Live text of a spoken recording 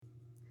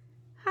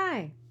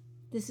Hi,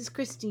 this is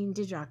Christine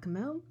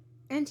DiGiacomo,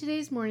 and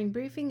today's morning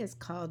briefing is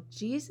called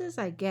Jesus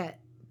I Get,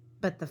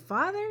 but the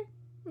Father?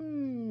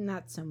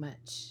 Not so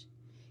much.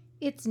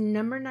 It's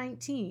number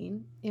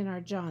 19 in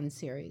our John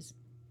series.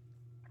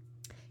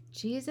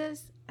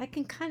 Jesus, I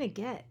can kind of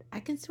get, I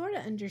can sort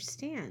of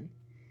understand,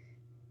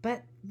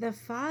 but the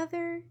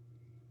Father,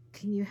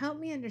 can you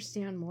help me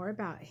understand more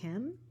about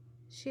him?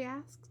 She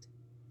asked.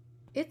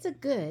 It's a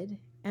good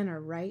and a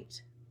right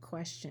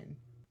question.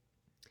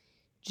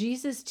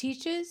 Jesus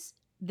teaches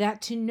that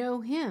to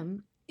know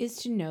him is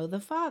to know the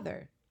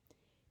Father,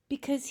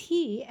 because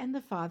he and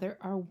the Father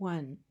are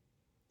one.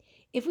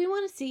 If we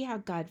want to see how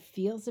God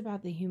feels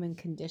about the human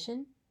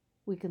condition,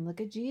 we can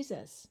look at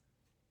Jesus.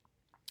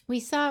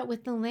 We saw it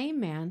with the lame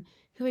man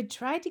who had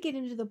tried to get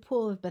into the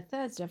pool of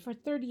Bethesda for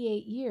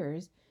 38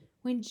 years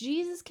when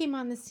Jesus came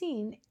on the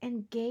scene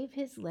and gave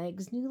his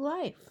legs new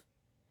life.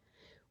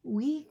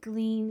 We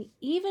glean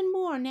even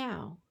more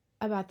now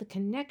about the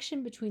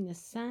connection between the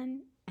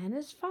Son and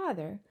his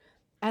Father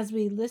as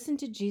we listen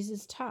to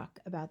Jesus talk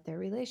about their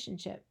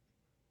relationship.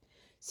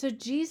 So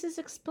Jesus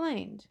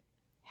explained,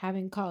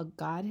 having called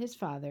God his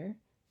Father,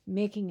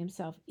 making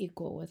himself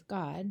equal with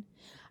God,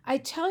 I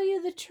tell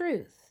you the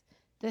truth,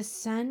 the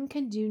Son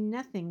can do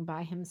nothing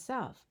by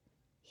himself.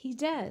 He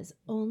does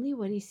only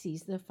what he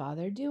sees the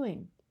Father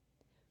doing.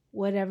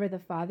 Whatever the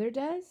Father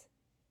does,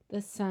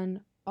 the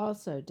Son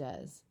also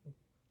does.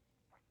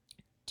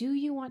 Do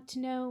you want to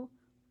know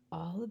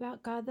all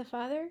about God the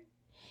Father?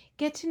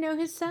 Get to know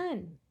his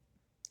Son.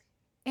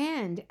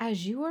 And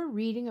as you are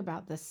reading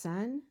about the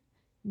Son,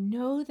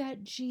 know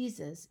that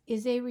Jesus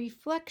is a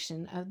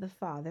reflection of the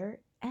Father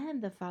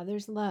and the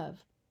Father's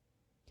love.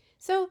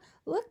 So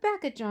look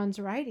back at John's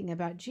writing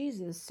about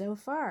Jesus so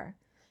far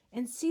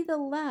and see the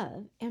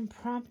love and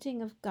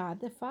prompting of God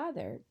the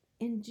Father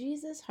in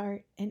Jesus'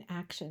 heart and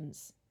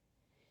actions.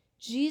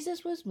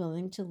 Jesus was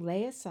willing to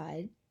lay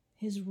aside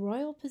his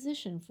royal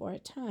position for a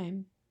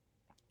time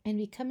and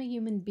become a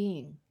human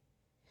being.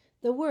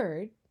 The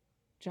Word,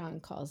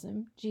 John calls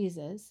him,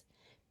 Jesus,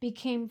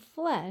 became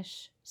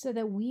flesh so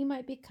that we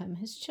might become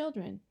his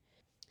children.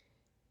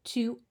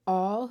 To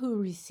all who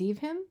receive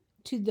him,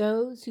 to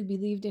those who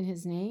believed in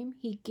his name,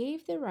 he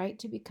gave the right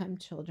to become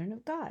children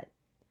of God.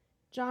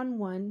 John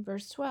 1,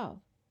 verse 12.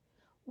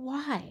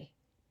 Why?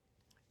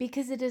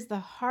 Because it is the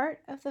heart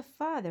of the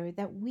Father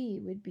that we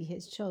would be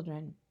his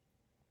children.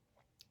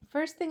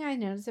 First thing I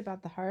notice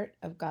about the heart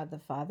of God the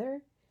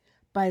Father,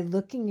 by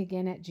looking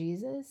again at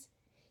Jesus,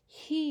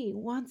 he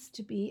wants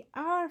to be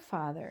our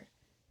Father,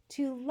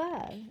 to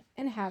love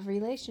and have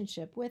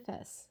relationship with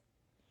us.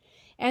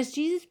 As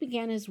Jesus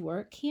began his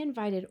work, he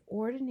invited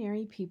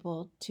ordinary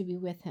people to be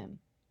with him.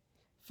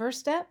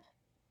 First up,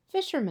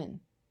 fishermen.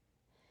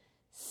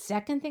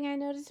 Second thing I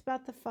noticed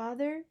about the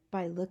Father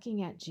by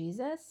looking at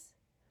Jesus,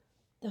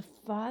 the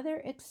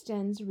Father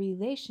extends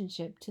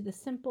relationship to the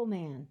simple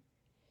man,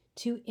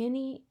 to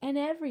any and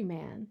every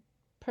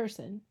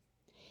person.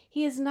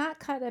 He is not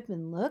caught up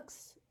in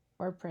looks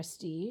or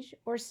prestige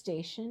or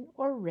station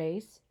or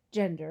race,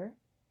 gender,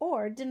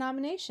 or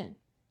denomination.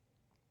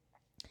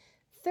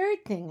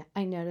 Third thing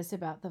I notice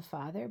about the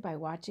Father by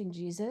watching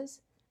Jesus,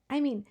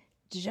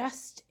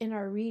 just in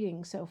our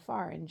reading so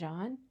far in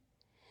John,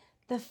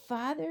 the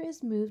Father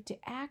is moved to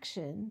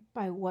action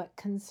by what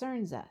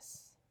concerns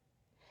us.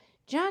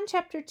 John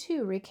chapter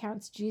 2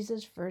 recounts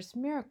Jesus' first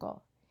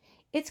miracle.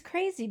 It's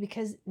crazy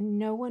because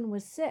no one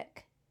was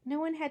sick. No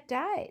one had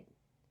died.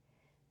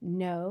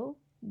 No,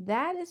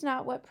 that is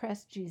not what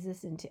pressed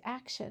Jesus into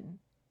action.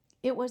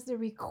 It was the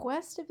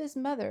request of his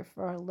mother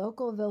for a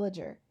local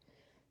villager,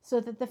 so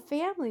that the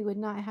family would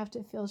not have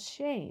to feel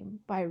shame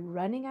by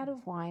running out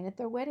of wine at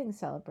their wedding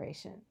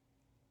celebration.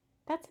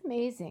 That's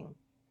amazing.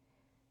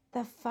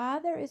 The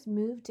Father is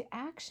moved to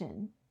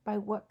action by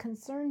what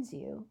concerns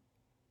you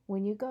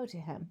when you go to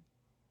him.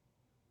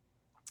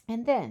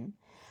 And then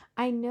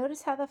I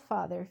notice how the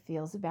Father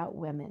feels about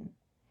women.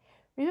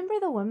 Remember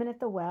the woman at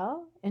the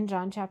well in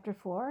John chapter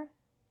 4?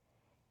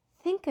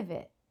 Think of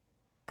it.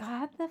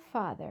 God the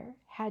Father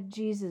had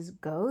Jesus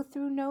go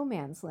through no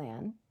man's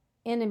land,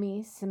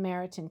 enemy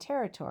Samaritan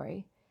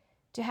territory,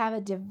 to have a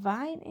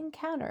divine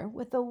encounter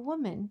with a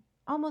woman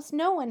almost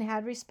no one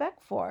had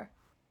respect for,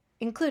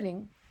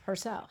 including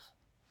herself.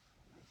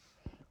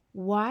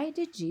 Why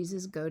did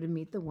Jesus go to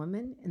meet the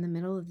woman in the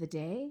middle of the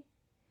day?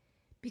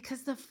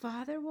 Because the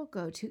Father will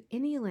go to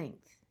any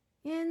length,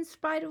 in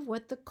spite of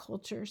what the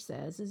culture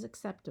says is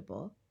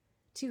acceptable,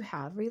 to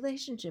have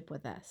relationship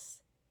with us.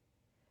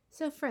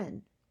 So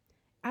friend,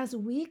 as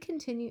we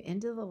continue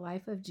into the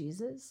life of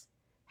Jesus,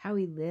 how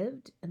he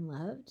lived and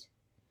loved,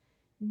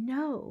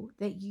 know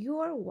that you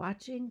are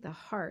watching the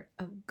heart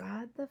of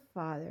God the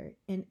Father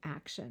in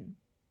action.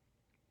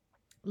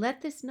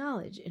 Let this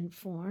knowledge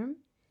inform,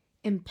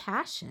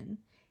 impassion,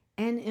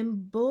 and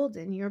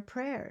embolden your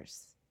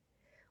prayers.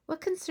 What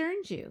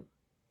concerns you?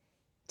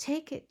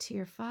 Take it to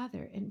your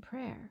Father in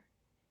prayer.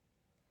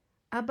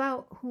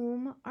 About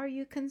whom are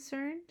you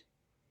concerned?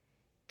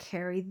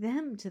 Carry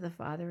them to the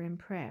Father in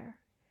prayer.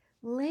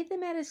 Lay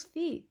them at his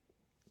feet.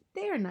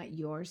 They are not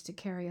yours to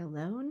carry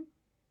alone.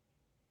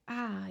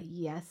 Ah,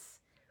 yes,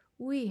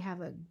 we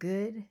have a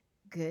good,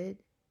 good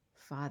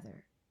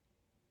Father.